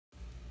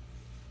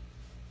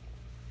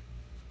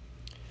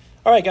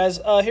All right, guys,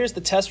 here's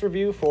the test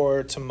review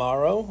for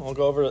tomorrow. I'll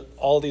go over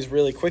all these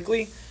really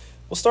quickly.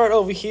 We'll start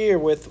over here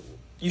with,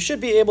 you should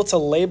be able to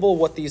label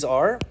what these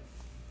are.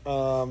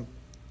 I'll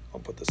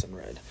put this in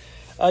red.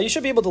 You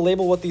should be able to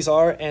label what these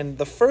are, and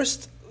the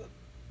first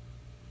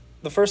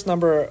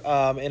number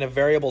in a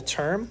variable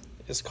term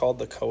is called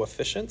the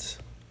coefficient.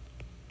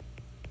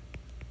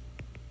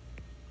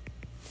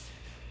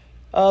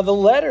 The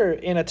letter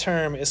in a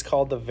term is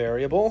called the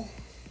variable.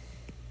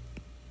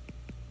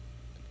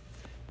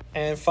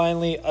 And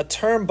finally, a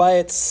term by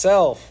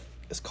itself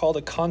is called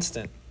a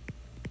constant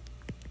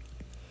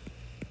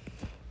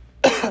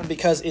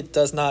because it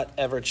does not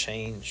ever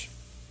change.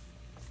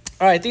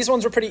 All right, these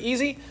ones were pretty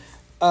easy.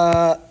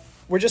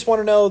 We just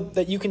want to know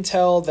that you can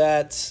tell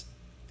that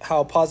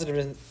how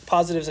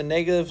positives and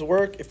negatives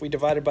work if we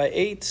divide it by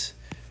 8.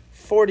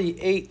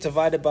 48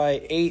 divided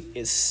by 8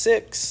 is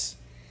 6,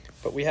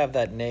 but we have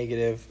that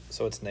negative,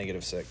 so it's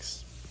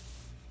 -6.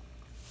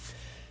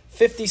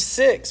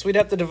 56, we'd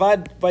have to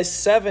divide by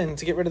 7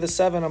 to get rid of the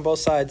 7 on both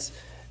sides.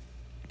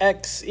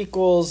 X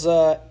equals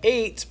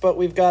 8, but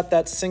we've got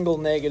that single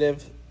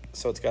negative,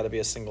 so it's got to be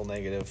a single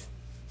negative.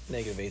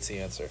 -8's the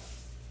answer.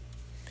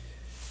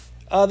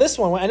 This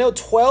one, I know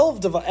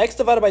x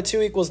divided by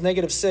 2 equals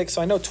 -6,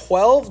 so I know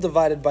 12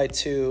 divided by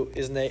 2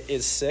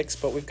 is 6,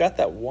 but we've got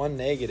that one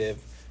negative,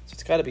 so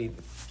it's got to be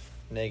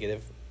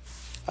negative.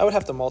 I would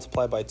have to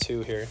multiply by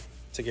 2 here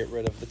to get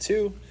rid of the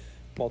 2.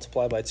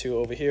 Multiply by 2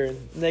 over here.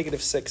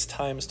 -6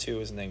 times 2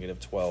 is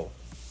 -12.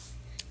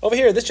 Over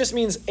here, this just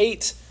means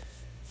 8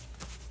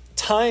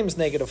 times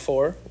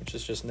 -4, which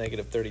is just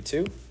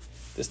 -32.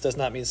 This does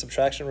not mean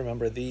subtraction.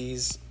 Remember,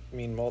 these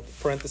mean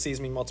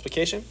parentheses mean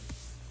multiplication.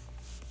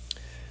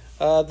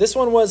 This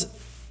one was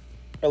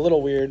a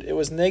little weird. It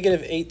was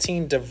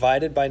 -18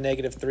 divided by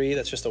 -3.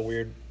 That's just a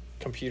weird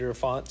computer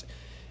font.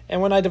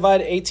 And when I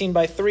divide 18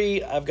 by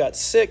 3, I've got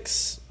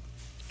 6,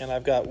 and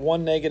I've got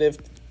 1 negative,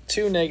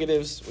 2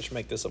 negatives, which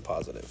make this a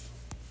positive.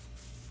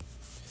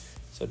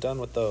 So done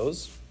with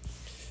those.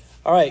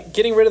 All right,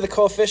 getting rid of the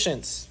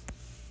coefficients.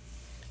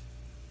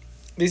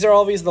 These are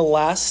always the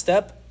last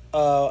step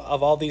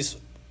of all these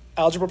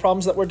algebra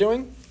problems that we're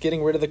doing,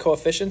 getting rid of the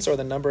coefficients or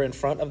the number in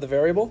front of the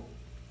variable,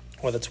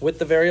 or that's with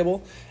the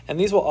variable. And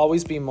these will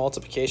always be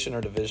multiplication or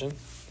division.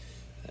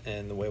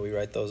 And the way we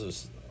write those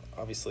is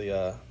obviously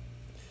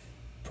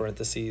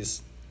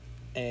parentheses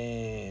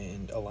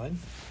and a line.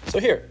 So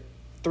here,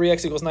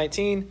 3x equals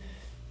 19.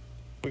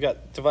 We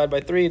got divide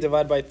by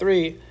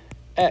 3,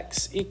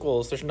 x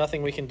equals, there's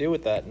nothing we can do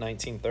with that,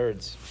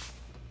 19/3.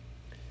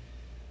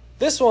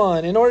 This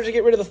one, in order to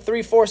get rid of the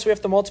 3/4, we have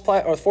to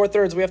multiply, or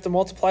 4/3, we have to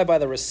multiply by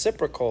the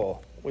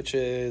reciprocal, which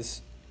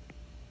is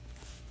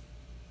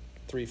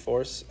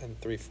 3/4 and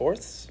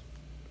 3/4.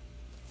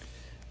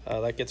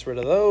 That gets rid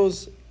of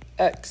those.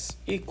 X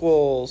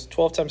equals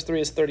 12 times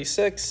 3 is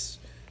 36.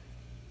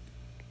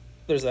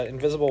 There's that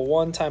invisible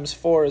 1 times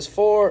 4 is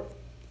 4.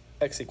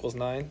 X equals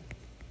 9.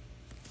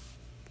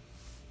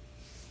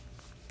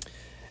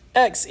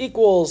 X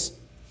equals,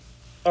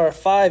 or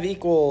 5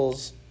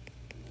 equals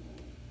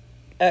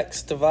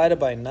x divided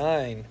by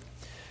 9.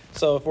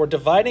 So if we're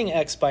dividing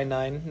x by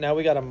 9, now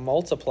we got to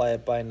multiply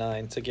it by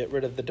 9 to get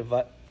rid of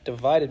the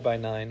divided by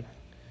 9.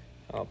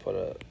 I'll put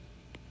a,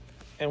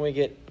 and we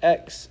get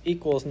x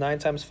equals 9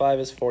 times 5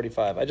 is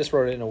 45. I just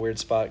wrote it in a weird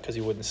spot because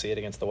you wouldn't see it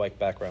against the white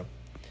background.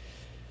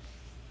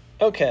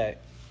 Okay.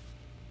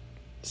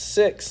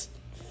 6th,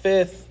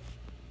 5th,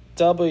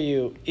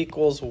 w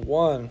equals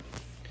 1.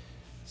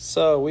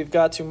 So we've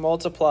got to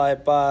multiply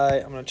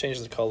by, I'm going to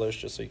change the colors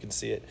just so you can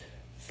see it,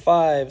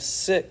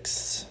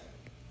 5/6,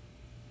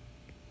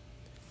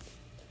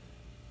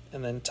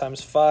 and then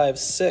times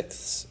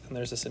 5/6, and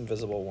there's this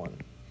invisible 1.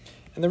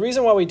 And the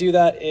reason why we do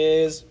that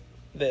is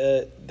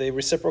the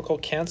reciprocal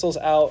cancels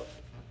out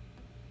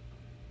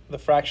the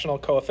fractional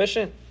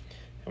coefficient,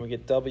 and we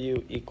get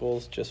w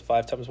equals just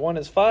 5 times 1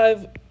 is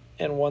 5,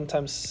 and 1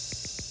 times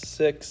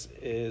 6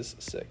 is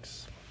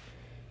 6.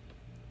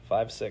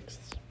 5/6.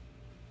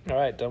 All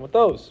right, done with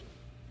those.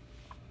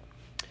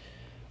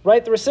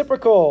 Write the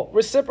reciprocal.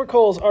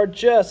 Reciprocals are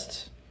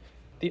just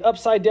the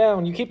upside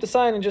down. You keep the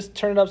sign and just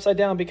turn it upside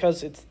down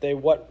because they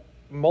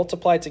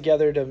multiply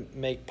together to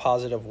make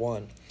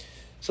 +1.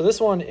 So this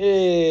one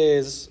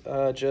is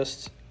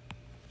let's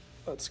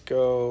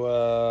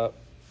go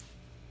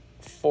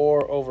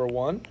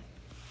 4/1.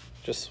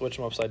 Just switch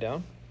them upside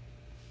down.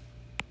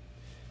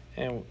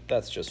 And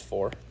that's just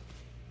 4.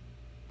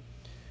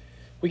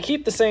 We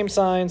keep the same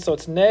sign, so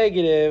it's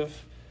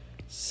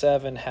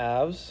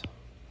 -7/2.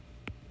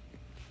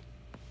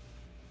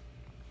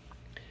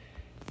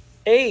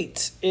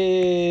 8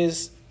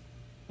 is,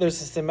 there's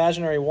this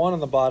imaginary 1 on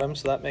the bottom,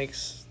 so that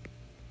makes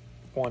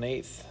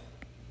 1/8.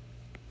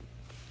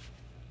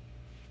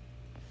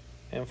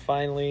 And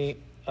finally,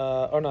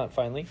 or not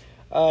finally,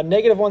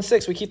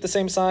 -1/6, we keep the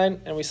same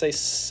sign, and we say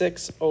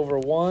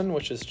 6/1,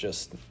 which is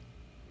just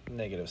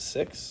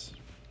 -6.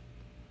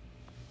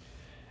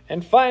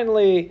 And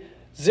finally,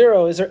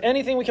 0. Is there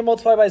anything we can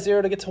multiply by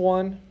 0 to get to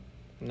 1?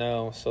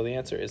 No, so the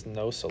answer is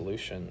no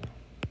solution.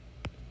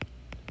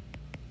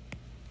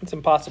 It's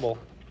impossible.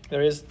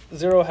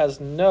 Zero has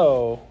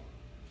no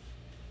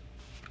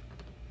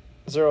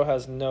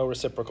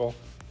reciprocal.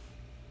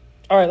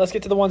 All right, let's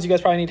get to the ones you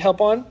guys probably need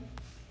help on.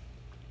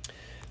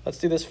 Let's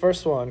do this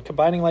first one,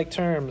 combining like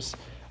terms.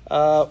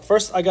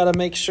 First, I gotta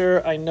make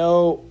sure I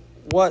know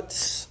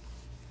what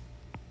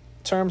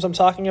terms I'm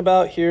talking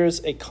about.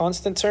 Here's a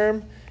constant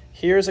term.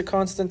 Here's a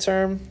constant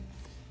term.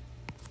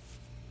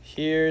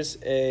 Here's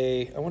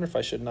a, I wonder if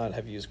I should not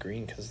have used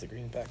green because of the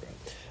green background.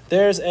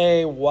 There's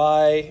a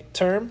y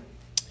term.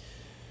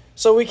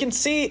 So we can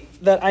see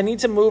that I need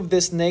to move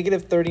this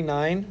negative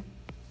 39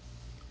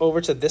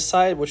 over to this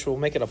side, which will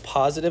make it a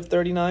positive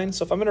 39.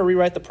 So if I'm going to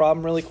rewrite the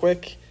problem really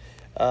quick,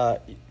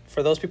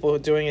 for those people who are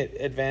doing it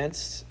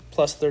advanced,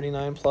 plus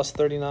 39 plus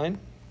 39.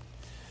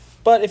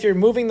 But if you're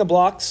moving the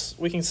blocks,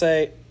 we can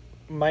say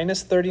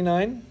minus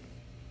 39,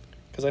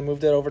 because I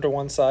moved it over to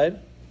one side,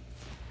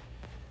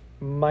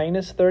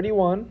 minus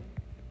 31,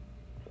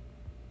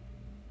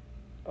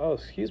 oh,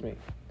 excuse me,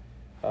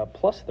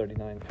 plus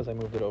 39, because I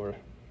moved it over.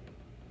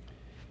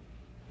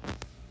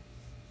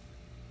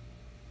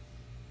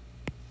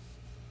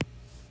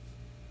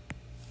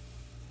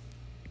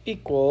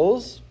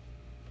 Equals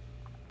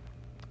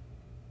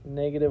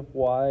negative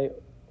y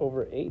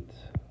over 8.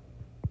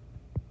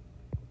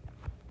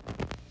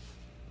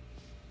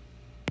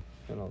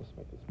 And I'll just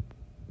make this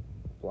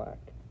black.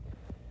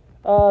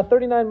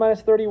 39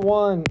 minus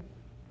 31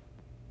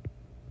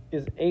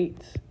 is 8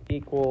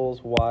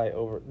 equals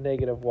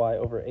negative y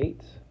over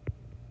 8.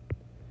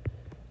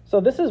 So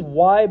this is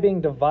y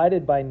being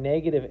divided by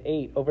negative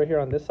 8. Over here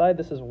on this side,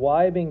 this is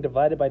y being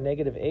divided by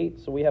negative 8.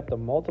 So we have to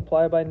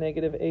multiply by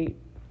negative 8.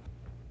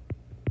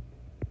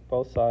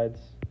 Both sides.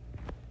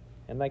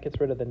 And that gets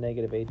rid of the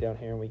negative 8 down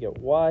here. And we get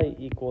y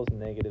equals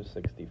negative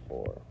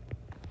 64.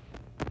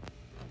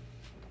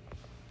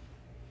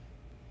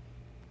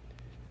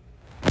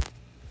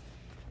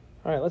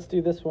 All right, let's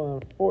do this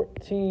one.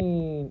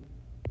 14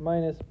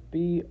 minus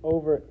b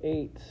over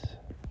 8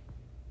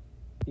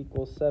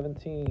 equals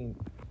 17.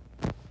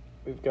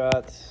 We've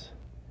got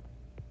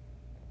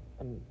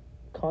a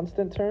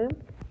constant term.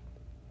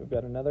 We've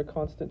got another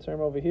constant term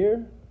over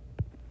here.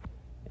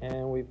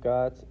 And we've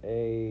got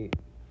a,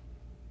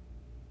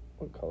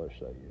 what color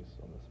should I use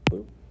on this?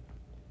 Blue.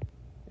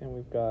 And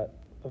we've got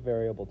a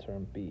variable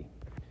term, b.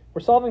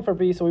 We're solving for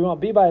b, so we want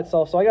b by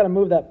itself. So I got to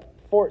move that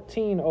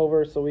 14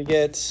 over, so we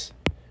get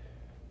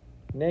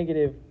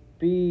negative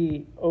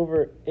b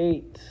over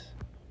 8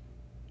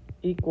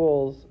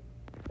 equals,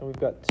 and we've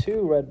got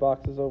two red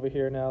boxes over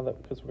here now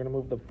because we're going to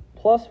move the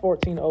plus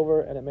 14 over,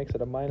 and it makes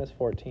it a minus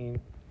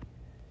 14.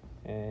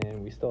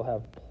 And we still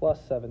have plus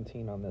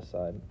 17 on this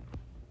side.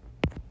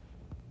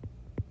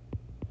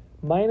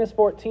 Minus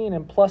 14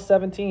 and plus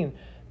 17.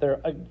 They're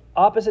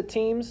opposite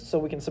teams, so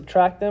we can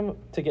subtract them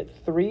to get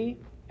 3,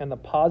 and the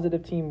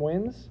positive team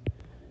wins.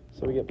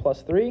 So we get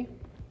plus 3.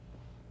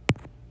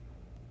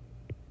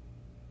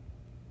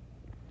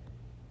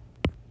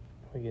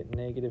 We get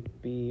negative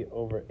b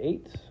over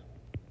 8.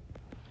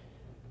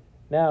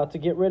 Now, to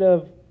get rid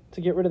of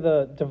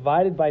the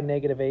divided by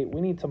negative 8,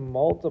 we need to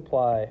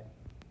multiply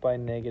by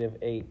negative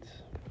 8.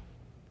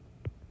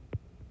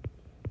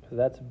 So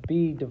that's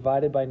b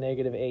divided by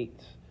negative 8.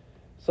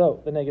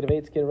 So the negative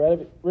 8s get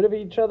rid of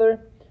each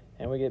other,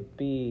 and we get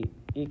b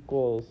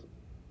equals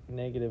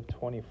negative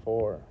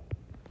 24.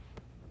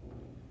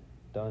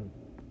 Done.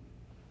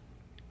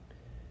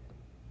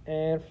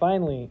 And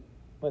finally,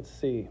 let's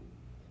see.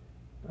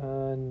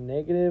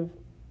 Negative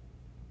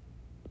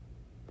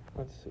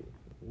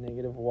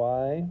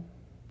y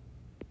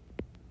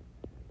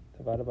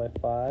divided by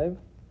 5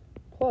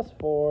 plus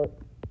 4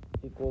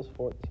 equals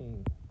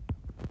 14.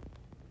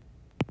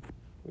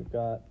 We've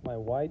got my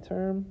y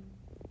term.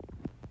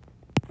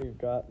 We've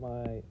got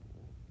my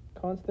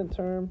constant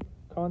term,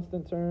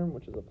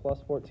 which is a plus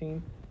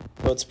 14.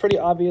 So it's pretty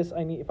obvious.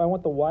 If I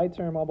want the y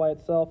term all by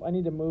itself, I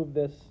need to move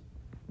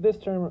this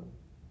term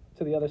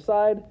to the other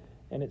side,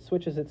 and it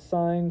switches its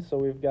sign. So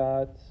we've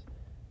got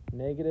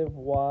negative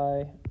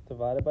y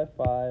divided by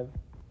 5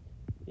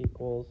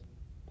 equals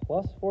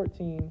plus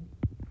 14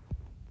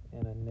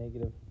 and a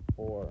negative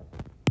 4.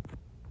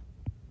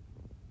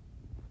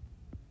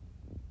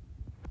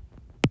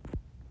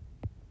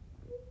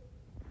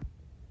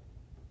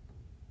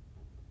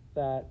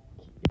 That,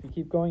 if you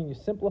keep going, you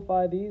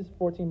simplify these.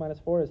 14 minus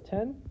 4 is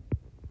 10,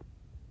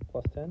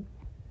 plus 10.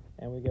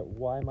 And we get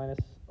y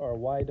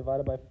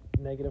divided by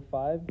negative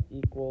 5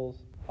 equals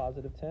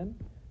positive 10.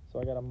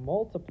 So I got to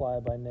multiply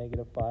by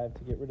negative 5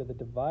 to get rid of the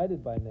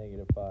divided by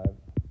negative 5.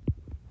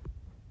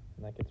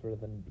 And that gets rid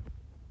of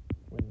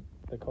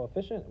the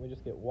coefficient. We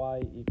just get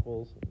y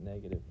equals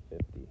negative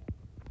 50.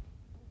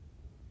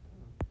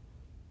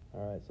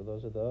 All right, so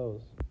those are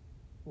those.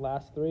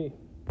 Last three.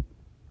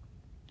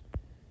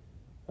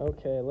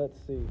 Okay, let's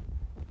see.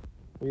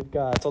 We've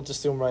got, I'll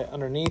just do them right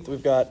underneath.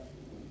 We've got,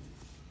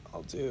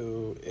 I'll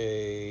do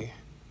a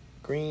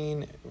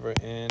green,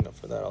 and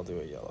for that I'll do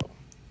a yellow.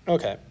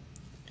 Okay.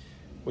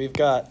 We've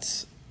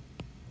got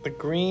the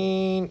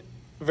green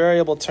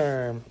variable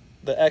term,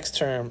 the x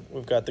term.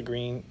 We've got the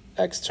green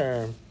x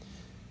term.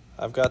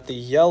 I've got the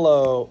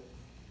yellow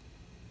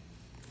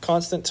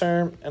constant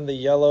term and the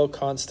yellow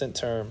constant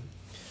term.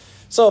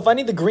 So if I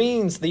need the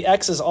greens, the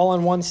x's all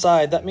on one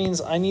side, that means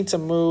I need to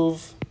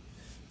move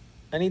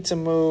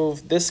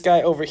this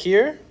guy over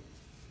here,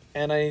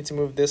 and I need to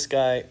move this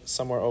guy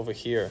somewhere over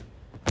here.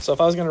 So if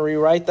I was going to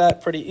rewrite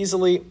that pretty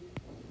easily,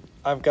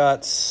 I've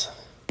got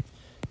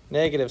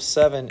negative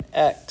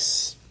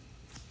 7x.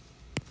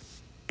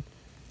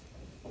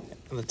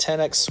 And the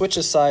 10x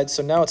switches sides,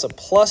 so now it's a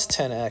plus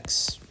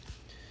 10x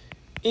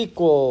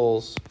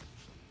equals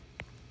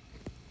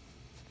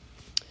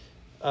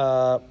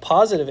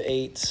positive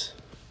 8,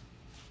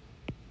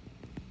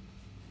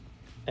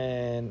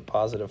 and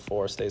positive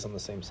 4 stays on the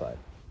same side.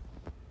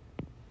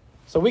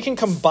 So we can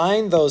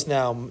combine those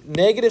now.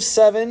 Negative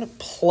 7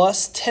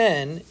 plus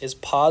 10 is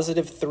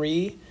positive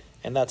 3,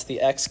 and that's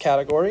the x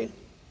category.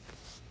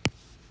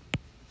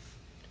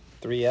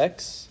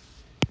 3x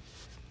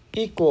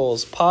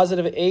equals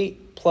positive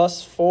 8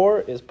 plus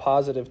 4 is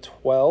positive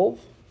 12.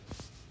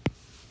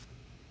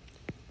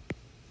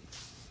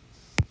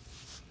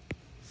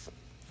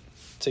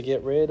 To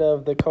get rid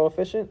of the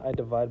coefficient, I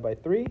divide by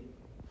 3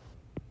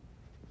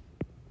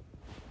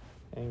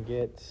 and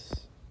get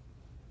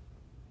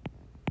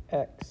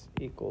x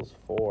equals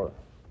 4.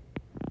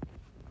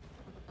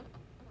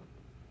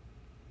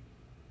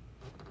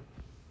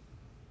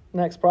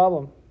 Next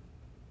problem.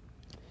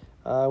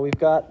 We've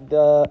got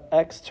the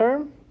x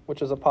term,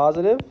 which is a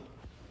positive.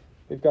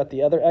 We've got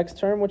the other x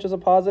term, which is a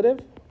positive.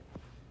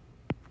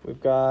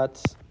 We've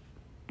got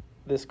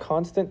this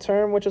constant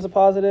term, which is a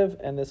positive,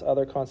 and this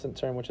other constant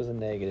term, which is a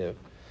negative.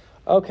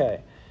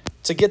 Okay,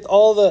 to get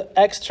all the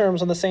x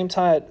terms on the same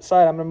side,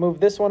 I'm going to move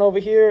this one over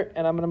here,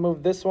 and I'm going to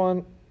move this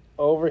one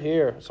over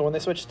here. So when they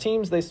switch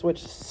teams, they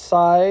switch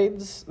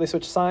sides, they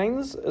switch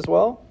signs as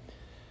well.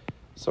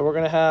 So we're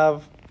going to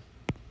have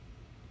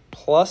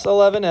plus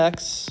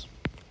 11x.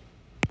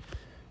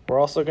 We're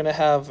also going to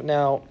have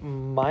now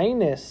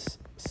minus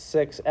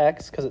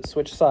 6x, because it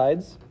switched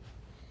sides,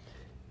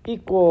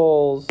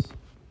 equals,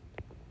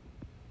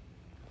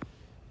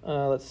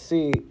 let's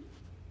see,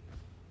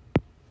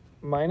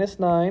 minus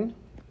 9,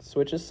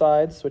 switches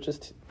sides,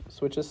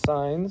 switches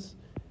signs,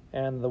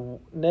 and the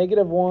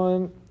negative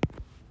 1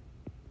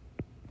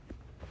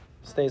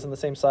 stays on the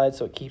same side,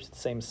 so it keeps the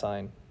same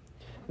sign.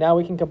 Now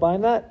we can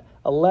combine that.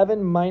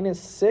 11 minus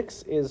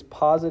 6 is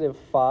positive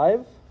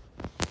 5.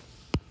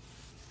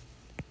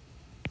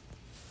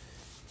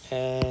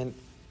 And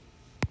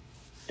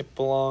it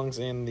belongs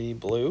in the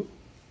blue.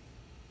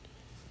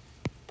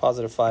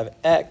 Positive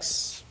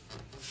 5x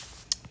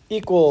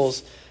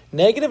equals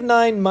negative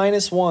 9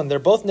 minus 1. They're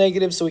both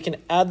negative, so we can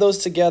add those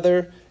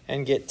together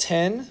and get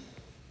 10.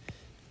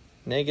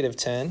 Negative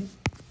 10.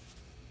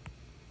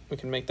 We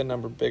can make the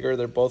number bigger.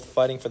 They're both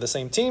fighting for the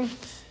same team.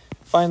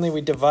 Finally,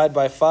 we divide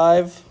by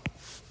 5.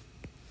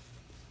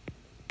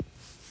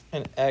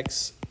 And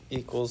x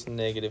equals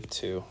negative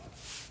 2.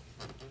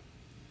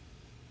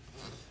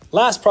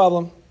 Last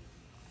problem.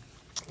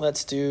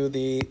 Let's do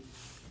the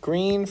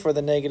green for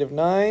the negative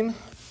 9.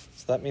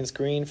 So that means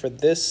green for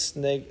this,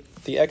 the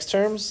x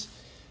terms.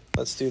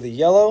 Let's do the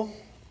yellow.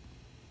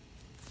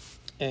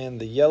 And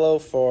the yellow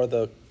for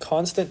the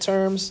constant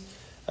terms.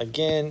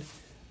 Again,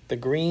 the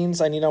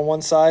greens I need on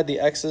one side, the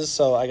x's,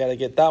 so I got to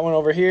get that one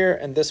over here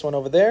and this one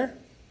over there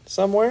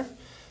somewhere.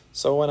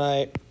 So when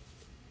I'm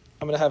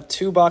going to have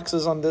two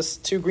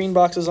green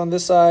boxes on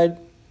this side,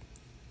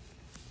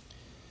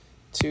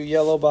 2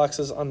 yellow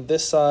boxes on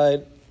this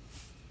side,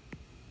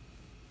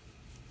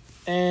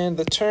 and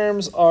the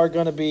terms are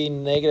going to be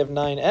negative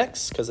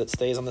 9x because it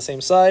stays on the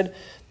same side.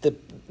 The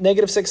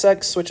negative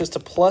 6x switches to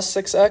plus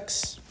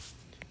 6x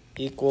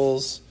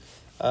equals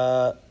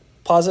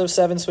positive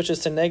 7 switches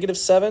to negative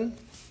 7,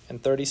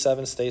 and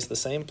 37 stays the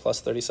same, plus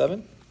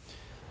 37.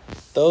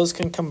 Those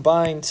can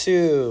combine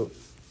to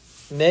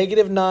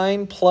negative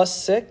 9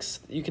 plus 6.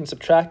 You can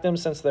subtract them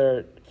since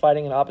they're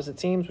fighting in opposite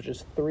teams, which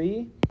is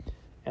 3.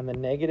 And the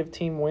negative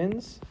team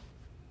wins.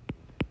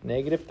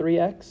 Negative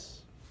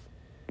 3x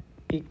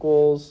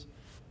equals,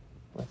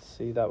 let's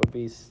see, that would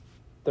be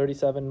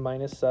 37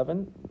 minus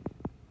 7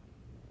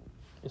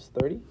 is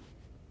 30.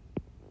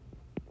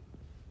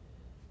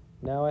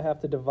 Now I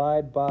have to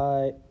divide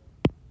by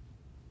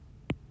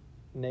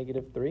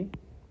negative 3.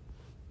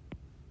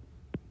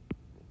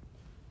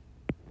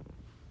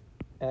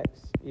 X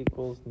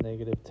equals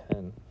negative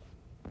 10.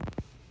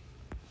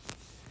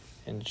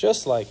 And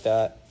just like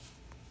that,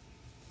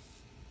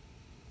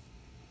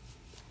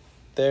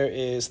 there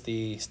is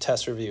the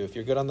test review. If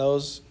you're good on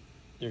those,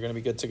 you're going to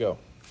be good to go.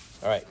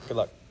 All right, good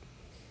luck.